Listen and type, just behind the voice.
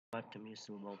បាទជំរាប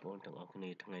សួរបងប្អូនទាំងអស់គ្នា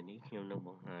ថ្ងៃនេះខ្ញុំនឹងប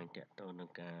ង្ហាញទាក់ទងនឹង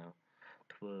ការ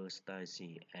ធ្វើ style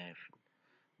CF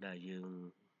ដែលយើង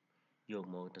យក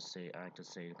មកសរសេរអាចសរ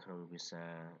សេរក្នុងភាសា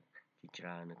ជាច្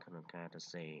រើននៅក្នុងការសរ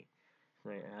សេរ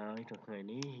ថ្ងៃ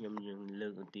នេះខ្ញុំនឹងលើ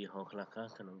កឧទាហរណ៍ខ្លះ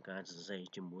ៗក្នុងការសរសេរ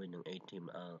ជាមួយនឹង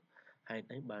HTML ហេតុ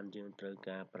អីបានយើងត្រូវ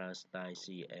ការប្រើ style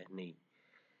CF នេះ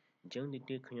អញ្ចឹងទី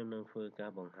ទៀតខ្ញុំនឹងធ្វើកា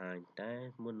របង្ហាញតែ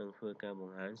មុននឹងធ្វើការប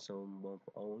ង្ហាញសូមបង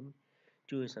ប្អូន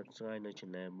ជួយ Subscribe នៅ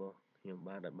Channel របស់ខ្ញុំ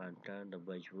បានច្រើនដើម្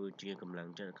បីធ្វើជាកម្លាំង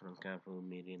ចិត្តក្នុងការធ្វើ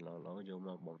មេរៀនល្អៗយកម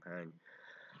កបង្ហាញ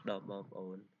ដល់បងប្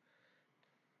អូន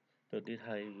ទៅទៀត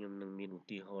ហើយខ្ញុំនឹងមានឧ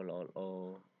ទាហរណ៍ល្អ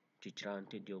ៗជាច្រើន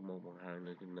ទៀតយកមកបង្ហាញ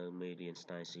នៅមេរៀន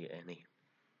Style CS នេះ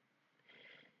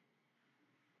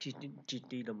ជា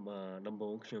ទីដំបូ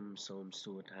ងខ្ញុំសូម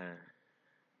សួរថា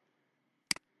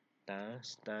តើ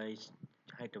Style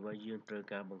ហេតុអ្វីយើងត្រូវ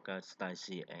ការបង្កើត Style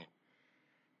CS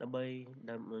ដើម្បី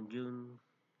យើង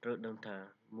ត្រូវដឹងថា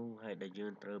មូលហេតុដែលយើ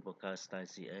ងត្រូវបង្កើត style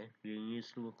CS វាងាយ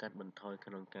ស្រួលកាត់បន្ថយ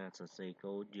ក្នុងការសរសេរ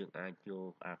កូដយើងអាចយ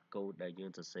កអាកូដដែលយើ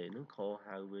ងសរសេរនឹងខ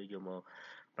ហៅវាយកមក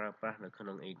ប្រើប្រាស់នៅក្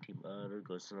នុង HTML ឬ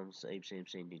ក៏ក្នុងស្អីផ្សេង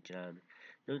ជាច្រើន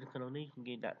ដូចនៅក្នុងនេះ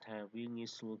គេដាក់ថាវាងាយ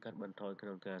ស្រួលកាត់បន្ថយក្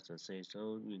នុងការសរសេរសូ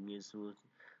ត្រវាងាយស្រួល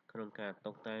ក្នុងការ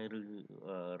តុបតែងឬ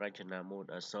រចនាម៉ូដ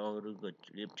អក្សរឬក៏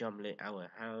រៀបចំ layout ឲ្យ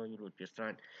ហើយរួចជាស្រេ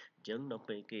ចអញ្ចឹងដល់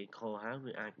ពេលគេខហៅ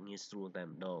វាអាចងាយស្រួលតែ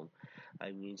ម្ដងហើ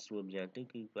យងាយស្រួលម្យ៉ាងទៀត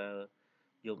គឺបើ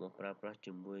យកមកប្រើប្រាស់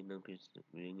ជាមួយនឹង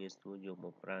វាងាយស្រួលយកម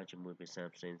កប្រើជាមួយភាសា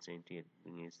ផ្សេងទៀត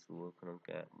វាងាយស្រួលក្នុង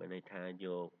ការមានន័យថាយ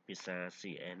កភាសា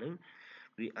CS ហ្នឹង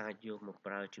វាអាចយកមក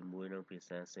ប្រើជាមួយនឹងភា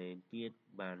សាផ្សេងទៀត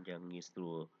បានយ៉ាងងាយស្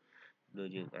រួលដូច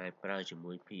យើងអាចប្រើជា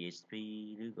មួយ PHP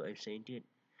ឬក៏អីផ្សេងទៀត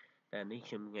តែនេះ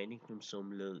ថ្ងៃនេះខ្ញុំសូម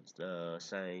លើក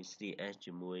size CS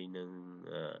ជាមួយនឹង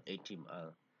HTML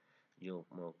យក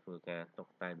មកធ្វើការតុប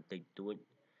តែងបន្តិចបន្តួច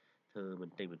ធ្វើប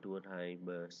ន្តិចបន្តួចហើយ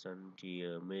បើសិនជា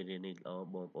មេរៀននេះល្អ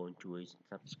បងប្អូនជួយ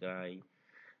Subscribe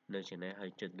នៅ Channel ហើ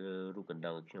យចុចលើរូបកណ្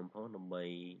ដឹងឲ្យខ្ញុំផងដើម្បី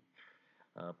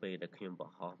ពេលដែលខ្ញុំប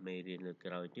ង្ហោះមេរៀនលើ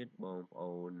ក្រោយទៀតបងប្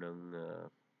អូននឹង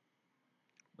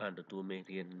បានទទួលមេ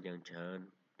រៀនយ៉ាងច្រើន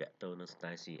តាក់ទងនឹង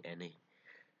Style CS នេះ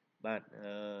បាទ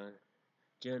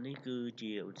ជានេះគឺ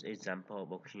ជា example រ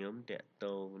បស់ខ្ញុំតាក់ទ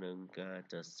ងនឹងការ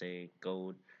សរសេរកូ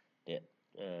ដតាក់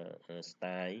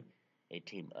style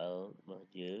HTML របស់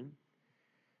យើង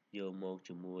យកមក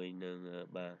ជាមួយនឹង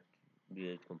បាទវា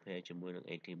compare ជាមួយនឹង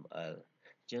HTML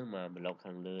អញ្ចឹងមកប្លុក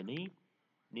ខាងលើ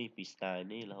នេះពី style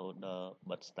នេះរហូតដល់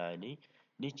បិទ style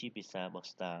នេះជាភាសារបស់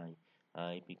style ហើ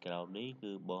យពីក្រោមនេះ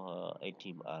គឺរបស់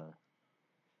HTML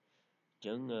អញ្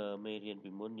ចឹងមេរៀន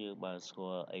ពីមុនយើងបានស្គា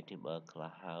ល់ HTML ខ្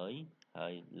លះហើយ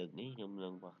លើកនេះខ្ញុំនឹ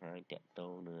ងបង្ហាញតាក់ទ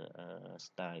ងនឹង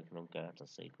style ក្នុងការសរ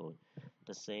សេរកូដស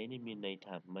រសេរនេះមានន័យ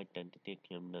ថាម៉េចតើទៀត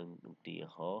ខ្ញុំនឹងឧទា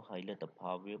ហរណ៍ហើយលទ្ធផ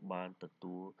លវាបានទ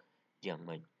ទួលយ៉ាង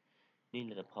ម៉េចនេះ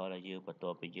លទ្ធផលដែលយើងបន្ទា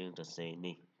ប់ពីយើងសរសេរ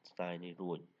នេះ style នេះ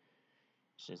រួច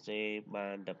សរសេរបា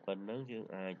នតែប៉ុណ្្នឹងយើង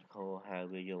អាចខហៅ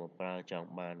វាយកមកប្រើចង់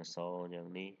បានអក្សរយ៉ាង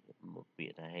នេះពា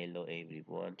ក្យថា hello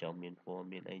everyone ចង់មានពណ៌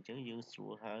មានអីចឹងយើងស្រួ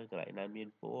លហើយកន្លែងណាមាន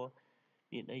ពណ៌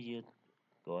មានអីយើង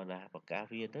គ្រាន់តែប្រកាស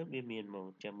វាទៅវាមានមក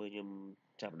ចាំមើលខ្ញុំ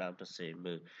ចាប់ដើមសរសេរ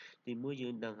មើលទីមួយយើ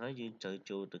ងដឹងហើយយើងត្រូវ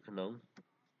ចូលទៅក្នុង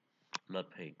node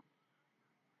page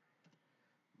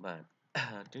បាទអ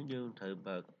ញ្ចឹងយើងត្រូវប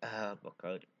ង្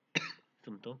កើត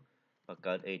សំទោសបង្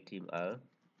កើត HTML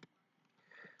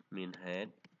មាន head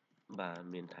បាទ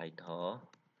មាន title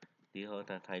ទីហោ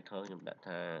ថា title ខ្ញុំដាក់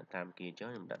ថាតាមគេចុះ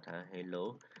ខ្ញុំដាក់ថា hello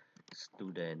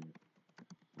student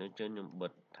នៅចឹងខ្ញុំបិ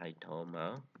ទ title ម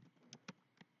ក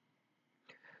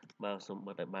បើសូម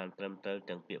បិទឲ្យបានត្រឹមត្រូវ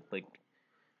ទាំងពាក្យពេចន៍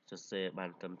សរសេរបា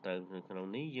នត្រឹមត្រូវនៅក្នុង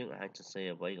នេះយើងអាចសរសេរ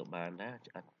អ្វីក៏បានដែរ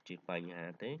អត់ជាបញ្ហា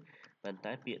ទេប៉ុន្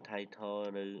តែពាក្យ title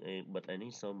នៅបិទឯ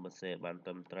នេះសូមសរសេរបានត្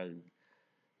រឹមត្រូវ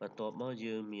បន្ទាប់មក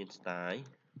យើងមាន style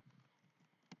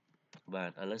បា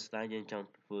ទឥឡូវ style យើងចង់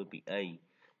ធ្វើពីអី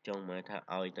ចង់หมายថា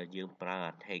ឲ្យតែយើងប្រើ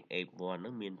tag f1 ហ្នឹ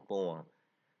ងមានពណ៌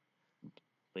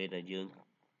ពេលដែលយើង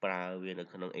ប្រើវានៅ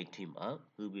ក្នុង HTML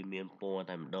គឺវាមានពណ៌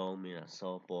តែម្ដងមានអក្ស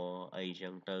រពណ៌អីចឹ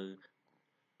ងទៅ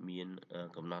មាន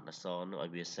កំណត់អក្សរនោះឲ្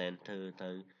យវា center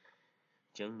ទៅ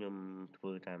អញ្ចឹងខ្ញុំធ្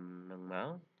វើតាមនឹងមក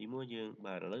ទីមួយយើង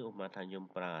បាទឥឡូវឧបមាថាខ្ញុំ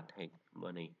ប្រើ tag រប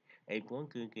ស់នេះ F1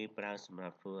 គឺគេប្រើសម្រា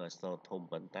ប់ធ្វើអក្សរធំ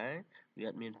ប៉ុន្តែវា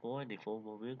អត់មានពណ៌ default រប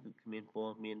ស់វាគឺគ្មានព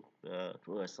ណ៌មានធ្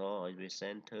វើអក្សរឲ្យវា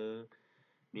center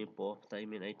មានពណ៌ផ្ទៃ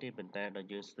មានអីទេប៉ុន្តែដល់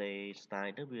យើង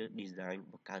style ទៅវា design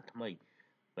បង្កើតថ្មី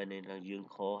ពេលនេះដល់យើង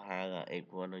ខហៅ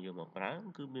F1 ឲ្យយកមកប្រើ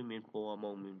គឺវាមានពណ៌ម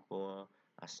កមានពណ៌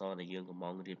អក្សរដែលយើងកំ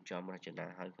ងរៀបចំរចនា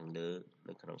ឲ្យខាងលើ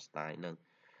នៅក្នុង style ហ្នឹង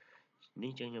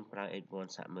នេះចឹងខ្ញុំប្រើ F1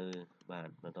 សាក់មើលបាទ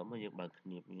បន្ទាប់មកយើងបើកគ្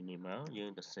នានេះមកយើង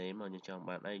សរសេរមកយើងចង់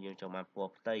បានអីយើងចង់បានព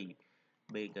ណ៌ផ្ទៃ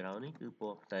background នេះគឺព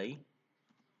ណ៌ផ្ទៃ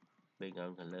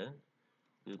background color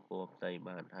គឺពណ៌ផ្ទៃ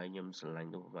បាទហើយខ្ញុំស្រឡា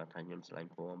ញ់រូបបាទថាខ្ញុំស្រឡាញ់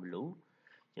ពណ៌ blue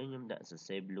អញ្ចឹងខ្ញុំដាក់សរ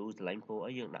សេរ blue ស្រឡាញ់ពណ៌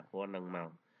អីយើងដាក់ពណ៌ហ្នឹងមក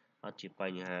អត់ជាប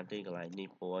ញ្ហាទេកន្លែងនេះ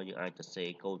ពណ៌យើងអាចសរសេរ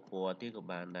កូដពណ៌ទៀតក៏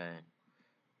បានដែរ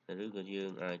ឬក៏យើ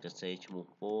ងអាចសរសេរឈ្មោះ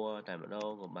ពណ៌តែម្ដង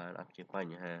ក៏បានអត់ជាប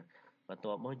ញ្ហាបន្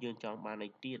ទាប់មកយើងចង់បាន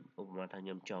អីទៀតឧបមាថាខ្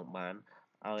ញុំចង់បាន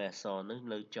ឲ្យអក្សរនេះ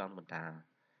នៅចំកណ្ដាល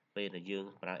ពេលដែលយើង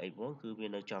ប្រើ F1 គឺវា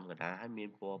នៅចំកណ្ដាលហើយមាន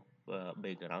ពណ៌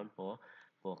background ព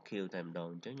ណ៌ខៀវតែម្ដង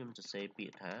អញ្ចឹងខ្ញុំសរសេរពា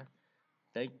ក្យថា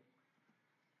text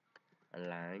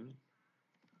align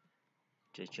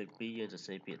ចុច2យើងសរ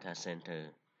សេរពាក្យថា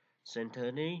center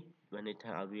នេះបានន័យ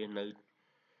ថាឲ្យវានៅ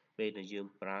ពេលដែលយើង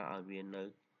ប្រើឲ្យវានៅ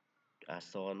អក្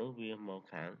សរនោះវាមក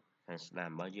ខាងស្ដាំ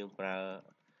បើយើងប្រើ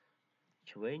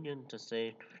ឆ្វេងយើងសរសេរ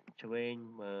ឆ្វេង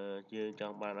បើយើងច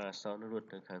ង់បានអក្សរនោះរត់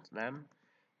ទៅខាងស្ដាំ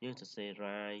យើងសរសេរ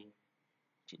right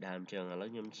ជាដើមអញ្ចឹងឥឡូវ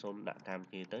ខ្ញុំសូមដាក់តាម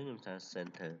គេទៅខ្ញុំថា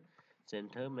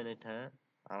center មានន័យថា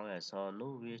ឲ្យអក្សរ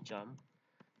នោះវាចំ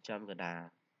កណ្ដាល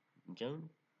អញ្ចឹង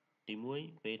ទី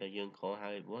1ពេលដែលយើងខហៅ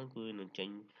F1 គឺនឹងចេញ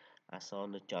អក្សរ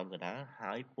នៅចំកណ្ដាល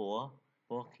ហើយព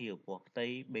ណ៌ខៀវពណ៌ផ្ទៃ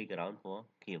background ពណ៌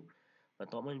ខៀវប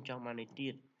ន្ទាប់មកខ្ញុំចង់បាននេះទៀ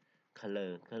ត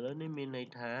color នេះមានន័យ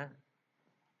ថា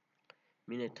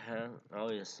ឲ្យ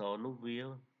អក្សរនោះវា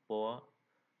ព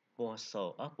ណ៌ស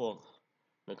ពណ៌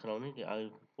នៅក្នុងនេះគេឲ្យ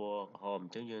ពណ៌ក្រហមអ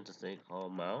ញ្ចឹងយើងសរសេរក្រហម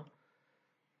មក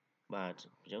បាទ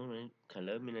អញ្ចឹង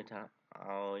color មានន័យថា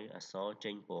ឲ្យអក្សរ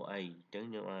ចេញពណ៌អីអញ្ចឹង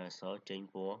ខ្ញុំឲ្យអក្សរចេញ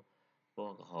ពណ៌ក្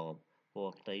រហមព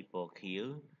ណ៌ផ្ទៃពណ៌ខៀវ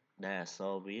ដែលអក្ស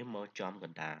រវាមកចំក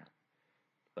ណ្ដាល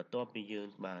បន្ទាប់ពីយើង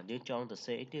ចង់សរ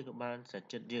សេរអីទៀតក៏បានសាច់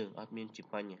ចិត្តយើងអត់មានជា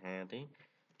បញ្ហាទេ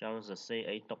ចង់សរសេរ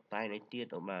អីតុបតែងអីទៀត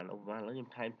ក៏បានឧបមាឥឡូវខ្ញុំ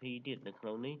ថែម p ទៀតនៅក្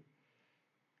នុងនេះ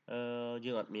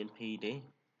យើងអត់មាន p ទេ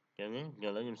អញ្ចឹងឥ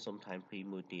ឡូវខ្ញុំសុំថែម p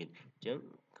មួយទៀតអញ្ចឹង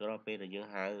ក្រោយពេលដែលយើង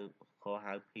ខ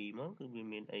ហៅ p មកគឺវា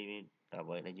មានអីអ្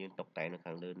វីដែលយើងតុបតែងនៅ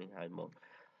ខាងលើនេះហើយមក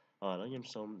ឥឡូវខ្ញុំ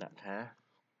សូមដាក់ថា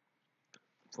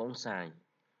font size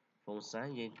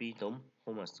និយាយពីទំ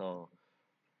ហំអក្សរ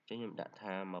អញ្ចឹងខ្ញុំដាក់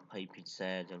ថា20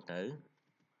 pixel អញ្ចឹងទៅ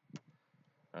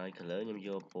ហើយ color ខ្ញុំយ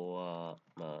កព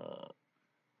ណ៌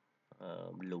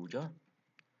blue ចុះ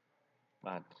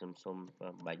បាទខ្ញុំសូម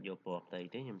បាច់យកពណ៌ផ្ទៃ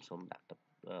ទេខ្ញុំសូមដាក់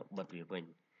បិទវាវិញ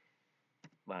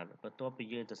បាទបន្ទាប់ពី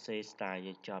យើងសរសេរ style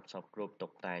យើងចប់សពគ្រប់តុ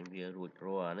បតែងវារួច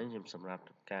រាល់ហ្នឹងខ្ញុំសម្រាប់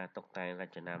ការតុបតែងរ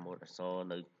ចនាម៉ូដអក្សរ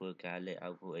នៅធ្វើការ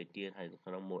layout ធ្វើអីទៀតហើយ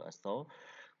ក្នុងម៉ូដអក្សរ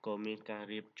ក៏មានការ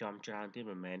រៀបចំច្រើនទៀត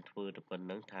មិនមែនធ្វើតែប៉ុណ្្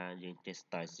នឹងថាយើងចេះ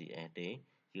style.css ទេ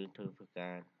យើងធ្វើ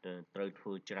ការត្រូវធ្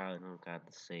វើច្រើនក្នុងការស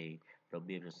រសេររ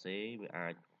បៀបសរសេរវាអា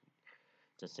ច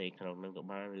សរសេរក្នុងហ្នឹងក៏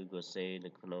បានឬក៏សរសេរនៅ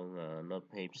ក្នុង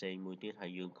notepad ផ្សេងមួយទៀតហើ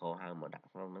យយើងខហៅមកដាក់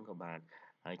ក្នុងហ្នឹងក៏បាន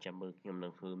ហើយចាំមើលខ្ញុំនឹ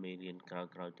ងធ្វើមេរៀនក្រោយ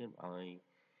ៗទៀតឲ្យ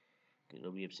រ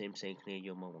បៀបផ្សេងគ្នាយ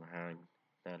កមកបង្ហាញ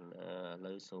តែឥ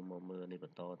ឡូវសូមមកមើលនេះប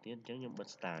ន្តទៀតអញ្ចឹងខ្ញុំបិទ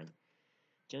style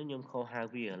អញ្ចឹងខ្ញុំខហៅ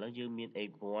វាឥឡូវយើងមាន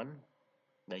F1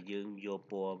 ដែលយើងយក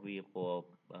ពណ៌វាព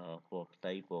ណ៌ផ្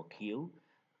ទៃពណ៌ខៀវ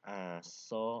អក្ស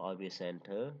រឲ្យវា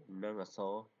center និងអក្ស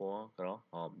រពណ៌ក្រ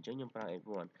ហមអញ្ចឹងខ្ញុំប្រើ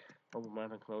F1 ឧបមា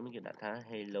ខាងក្នុងនេះគេដាក់ថា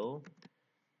hello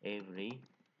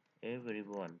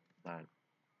everyone បាទ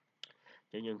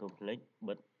អញ្ចឹងយើងកុំភ្លេច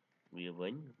បិទវាវិ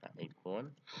ញដាក់ F1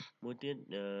 មួយទៀត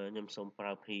ខ្ញុំសូមប្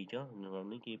រើ P ចុះក្នុង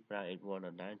នេះគេប្រើ F1 ដ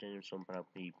ដែលអញ្ចឹងខ្ញុំសូមប្រើ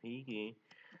P គេ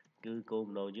គឺគោល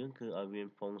បំណងយើងគឺឲ្យវា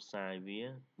font size វា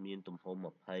មានទំហំ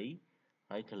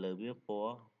20ហើយ color វាព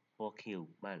ណ៌ខៀវ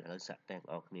បាទឥឡូវសាក់តែទាំង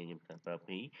អស់គ្នាខ្ញុំប្រើ P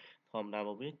ធម្មតាម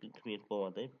កវាគឺគ្មានព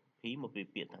ណ៌ទេ P មកពី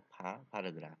ពាក្យថា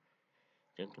paragraph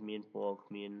អញ្ចឹងគ្មានពណ៌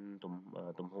គ្មាន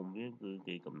ទំហំវាគឺ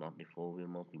គេកំណត់ default វា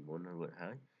មកពីមុនរួច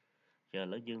ហើយឥ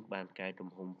ឡូវយើងបានកែទំ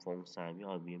ហំ font size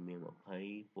វាឲ្យវាមាន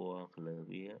20ពណ៌ color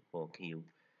វាពណ៌ខៀវ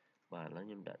បាទឥឡូវ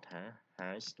ខ្ញុំដាក់ថា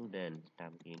hi student តា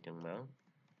មគេអញ្ចឹងមក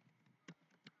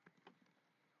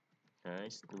hi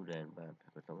student បាទ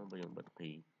បន្ទាប់មកយើងបិទ P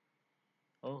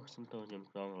អូសុំទោសខ្ញុំ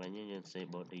កន្លែងនេះយើងសរសេរ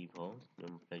body ផងខ្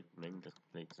ញុំភ្លេចមិញទៅ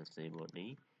ភ្លេចសរសេរ body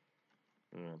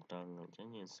តង់អញ្ចឹង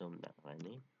យើងសូមដាក់កន្លែង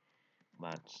នេះ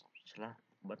បាទឆ្លាស់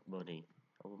បិទ body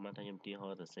ឧបមាថាខ្ញុំទីហោ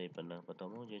សសរសេរប៉ុណ្ណឹងបន្ទា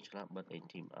ប់មកយើងឆ្លាស់បិទ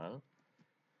HTML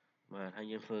បាទហើយ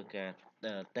យើងធ្វើការ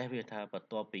តេស្តវាថាបន្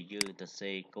ទាប់ពីយើងសរ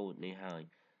សេរកូដនេះហើយ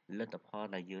លទ្ធផល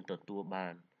ដែលយើងទទួលបា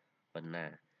នប៉ុណ្ណា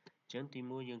អញ្ចឹងទី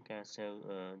1យើងការ save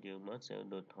យើងមក save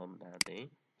ដូចធម្មតាទេ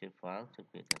ជា file គឺ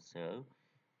ពាក្យថា save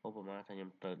ឧបមាថាខ្ញុំ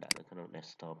ត្រូវដាក់នៅក្នុង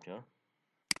desktop ចុះ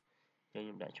អញ្ចឹងខ្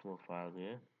ញុំដាក់ឈ្មោះ file វា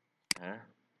ថា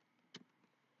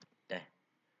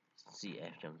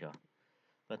test.cf ចឹងចុះ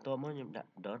បន្ទាប់មកខ្ញុំដាក់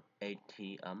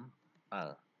 .html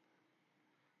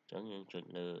ចឹងយើងចុច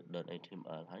លើ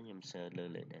 .html ហើយខ្ញុំ save លើ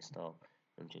លេខ desktop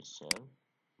ខ្ញុំចុច save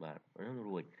បាទហ្នឹង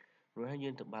រួចហើយយើ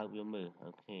ងទៅបើកវាមើលអូ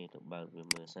ខេទៅបើកវា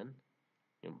មើលសិន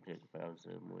ខ្ញុំចុច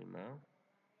browser មួយមក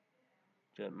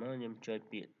ចុចមកខ្ញុំចុច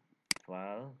ពាក្យ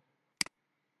file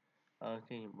គេ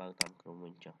ខ្ញុំបើកតាមក្រុមវិ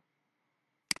ញចុះ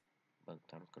បើក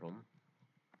តាមក្រុម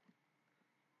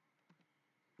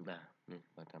បាទនេះ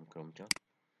បើកតាមក្រុមចុះ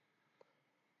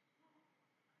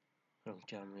រង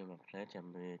ចាំវាមកផ្លែចាំ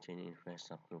វាចេញ interface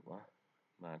សពគ្រប់អស់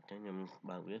បាទអញ្ចឹងខ្ញុំ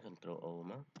បើកវា control O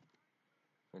មក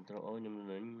control O ខ្ញុំ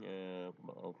លេង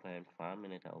open file មាន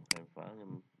ន័យថា open file ខ្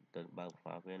ញុំទៅបើក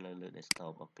file វានៅលើ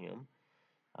desktop របស់ខ្ញុំ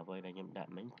អ្វីដែលខ្ញុំដា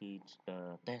ក់មិញគឺ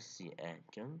test.css អ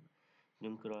ញ្ចឹងខ្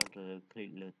ញុំគ្រាន់តែ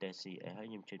click លើ test.css ហើយ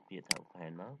ខ្ញុំចុចពាក្យថា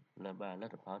open មកแล้วបាទល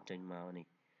ទ្ធផលចេញមកនេះ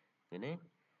ឃើញទេ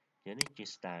ចឹងនេះជា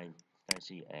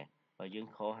style.css បើយើង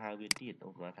ខហៅវាទៀតឧ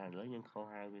បមាថាឥឡូវយើងខ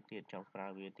ហៅវាទៀតចង់ប្រើ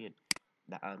វាទៀត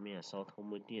ដាក់ឲ្យមានអក្សរធំ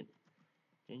មួយទៀត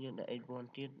ចឹងយើងដាក់ H1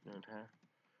 ទៀតថា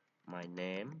my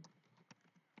name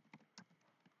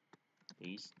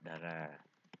is Dara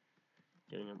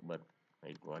ចឹងខ្ញុំបិទ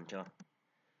H1 ចុះ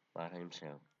បាទហើយខ្ញុំ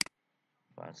save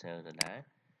បាទ save ទៅដែរ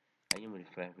ហើយខ្ញុំ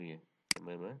refresh វាចាំ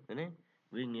មើលមើលឃើញទេ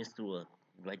វាងាយស្រួល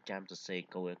វាចាំសរសេរ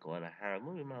កូដឲ្យគ្រាន់តែហៅម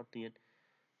កវាមកទៀត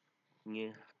ងាយ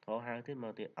ខហៅទៀតម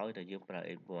កទៀតឲ្យតែយើងប្រើ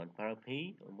H1 ប្រើ P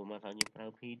ឧបមាថាយើងប្រើ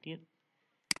P ទៀត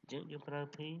អញ្ចឹងយើងប្រើ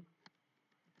P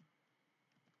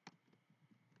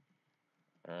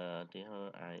ឧទាហរ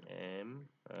ណ៍ I am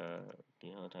ឧទា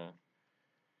ហរណ៍ថា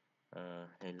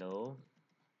hello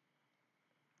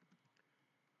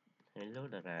hello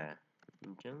Dara អ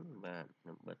ញ្ចឹងបាទខ្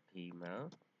ញុំបិទ P មក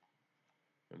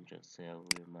ខ្ញុំចុច save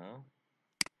វាមក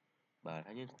បាទ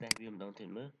ហើយយើង test វាម្ដងទៀត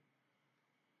មើល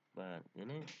បាទឃើ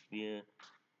ញទេវា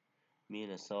មាន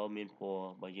អក្សរមានពណ៌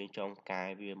បើយើងចង់កែ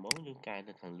វាមកយើងកែ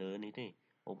ទៅខាងលើនេះទេ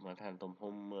ឧបមាថាទំ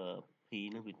ហំ P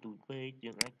នឹងវាទូចពេក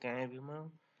យើងអាចកែវាមក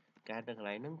កែទៅកន្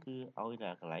លែងហ្នឹងគឺឲ្យតែ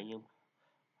កន្លែងយើង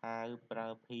ហៅប្រើ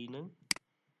P ហ្នឹង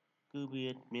គឺវា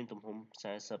មានទំហំ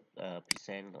40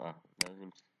 pixel ទាំងអស់ដល់ខ្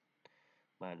ញុំ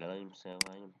បាទឥឡូវខ្ញុំ save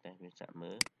ហើយខ្ញុំ test វាចាក់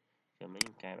មើលចាំមិញខ្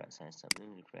ញុំកែដាក់40នេះ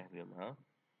refresh វាមក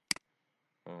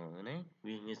ណា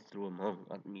វាងាយស្រួលហ្មង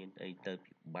អត់មានអីទៅ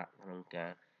ពិបាកក្នុងកា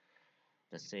រ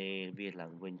សរសេរវាឡើ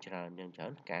ងវិញច្រើនយ៉ាងច្រើ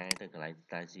នកែទៅកន្លែង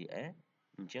style.css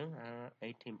អញ្ចឹង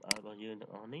HTML របស់យើងទាំ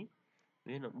ងអស់នេះ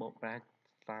វានឹងបកប្រែ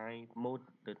style mode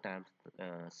ទៅតាម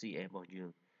CS របស់យើ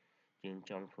ង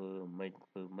ចង់ធ្វើមិន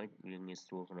វាងាយស្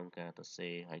រួលក្នុងការសរសេ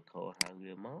រហើយខហៅ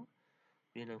វាមក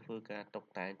វានឹងធ្វើការតុប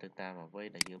តែងទៅតាមអ្វី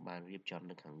ដែលយើងបានរៀបចំ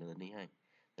នៅខាងលើនេះហើយ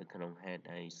នៅក្នុង head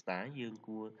ហើយ style យើង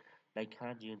គួរដាច់ខា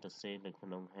តយើងសរសេរនៅក្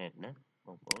នុង head ណាប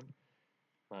ងប្អូន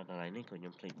បាទកន្លែងនេះក៏ខ្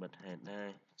ញុំភ្លេចបិទ head ដែរ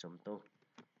សុំទោស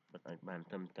បិទឲ្យបាន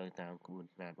ត្រឹមត្រូវតាមក្បួន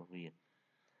ខ្នាតរបស់វា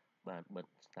បាទបិទ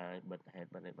style បិទ head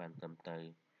បិទឲ្យបានត្រឹមត្រូវ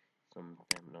សុំ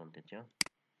តែម្ដងទៀតចុះ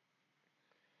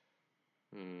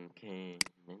អូខេ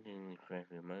ហ្នឹងយើង refresh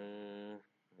វាមើ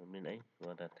លមានអី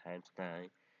គាត់ថាថែម style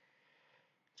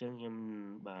ចឹងខ្ញុំ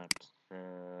បាទអូ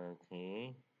ខេ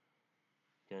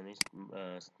ចឹងនេះ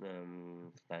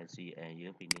style CA យើ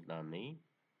ងពីនេះដល់នេះ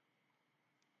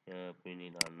ពីនេះ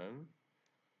ដល់ហ្នឹង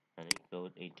អានេះ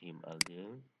code HTML យើ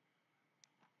ង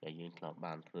ដែលយើងធ្លាប់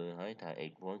បានធ្វើហើយថា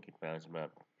H1 គេប្រើសម្រា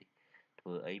ប់ធ្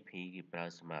វើអី P គេប្រើ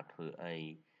សម្រាប់ធ្វើអី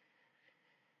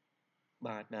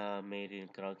បាទមេរៀន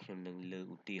ក្រោយខ្ញុំនឹងលើក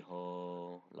ឧទាហ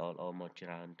រណ៍ល្អៗមកច្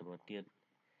រើនទៅទៀត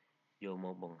យកម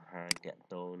កបង្ហាញតាក់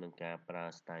ទងនឹងការប្រើ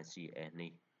style CS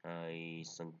នេះហើយ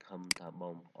សង្ឃឹមថាប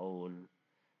ងប្អូន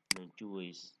នឹងជួយ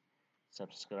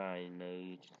subscribe នៅ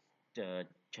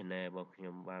channel របស់ខ្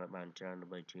ញុំបានច្រើនដើ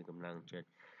ម្បីជួយកម្លាំងចិត្ត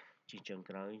ជាចុង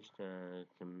ក្រោយ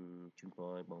ខ្ញុំជូនព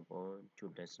រឲ្យបងប្អូនជួ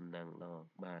បតែសំណាងល្អ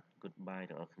បាទ goodbye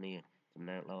ទាំងអស់គ្នាសំ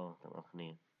ណាងល្អទាំងអស់គ្នា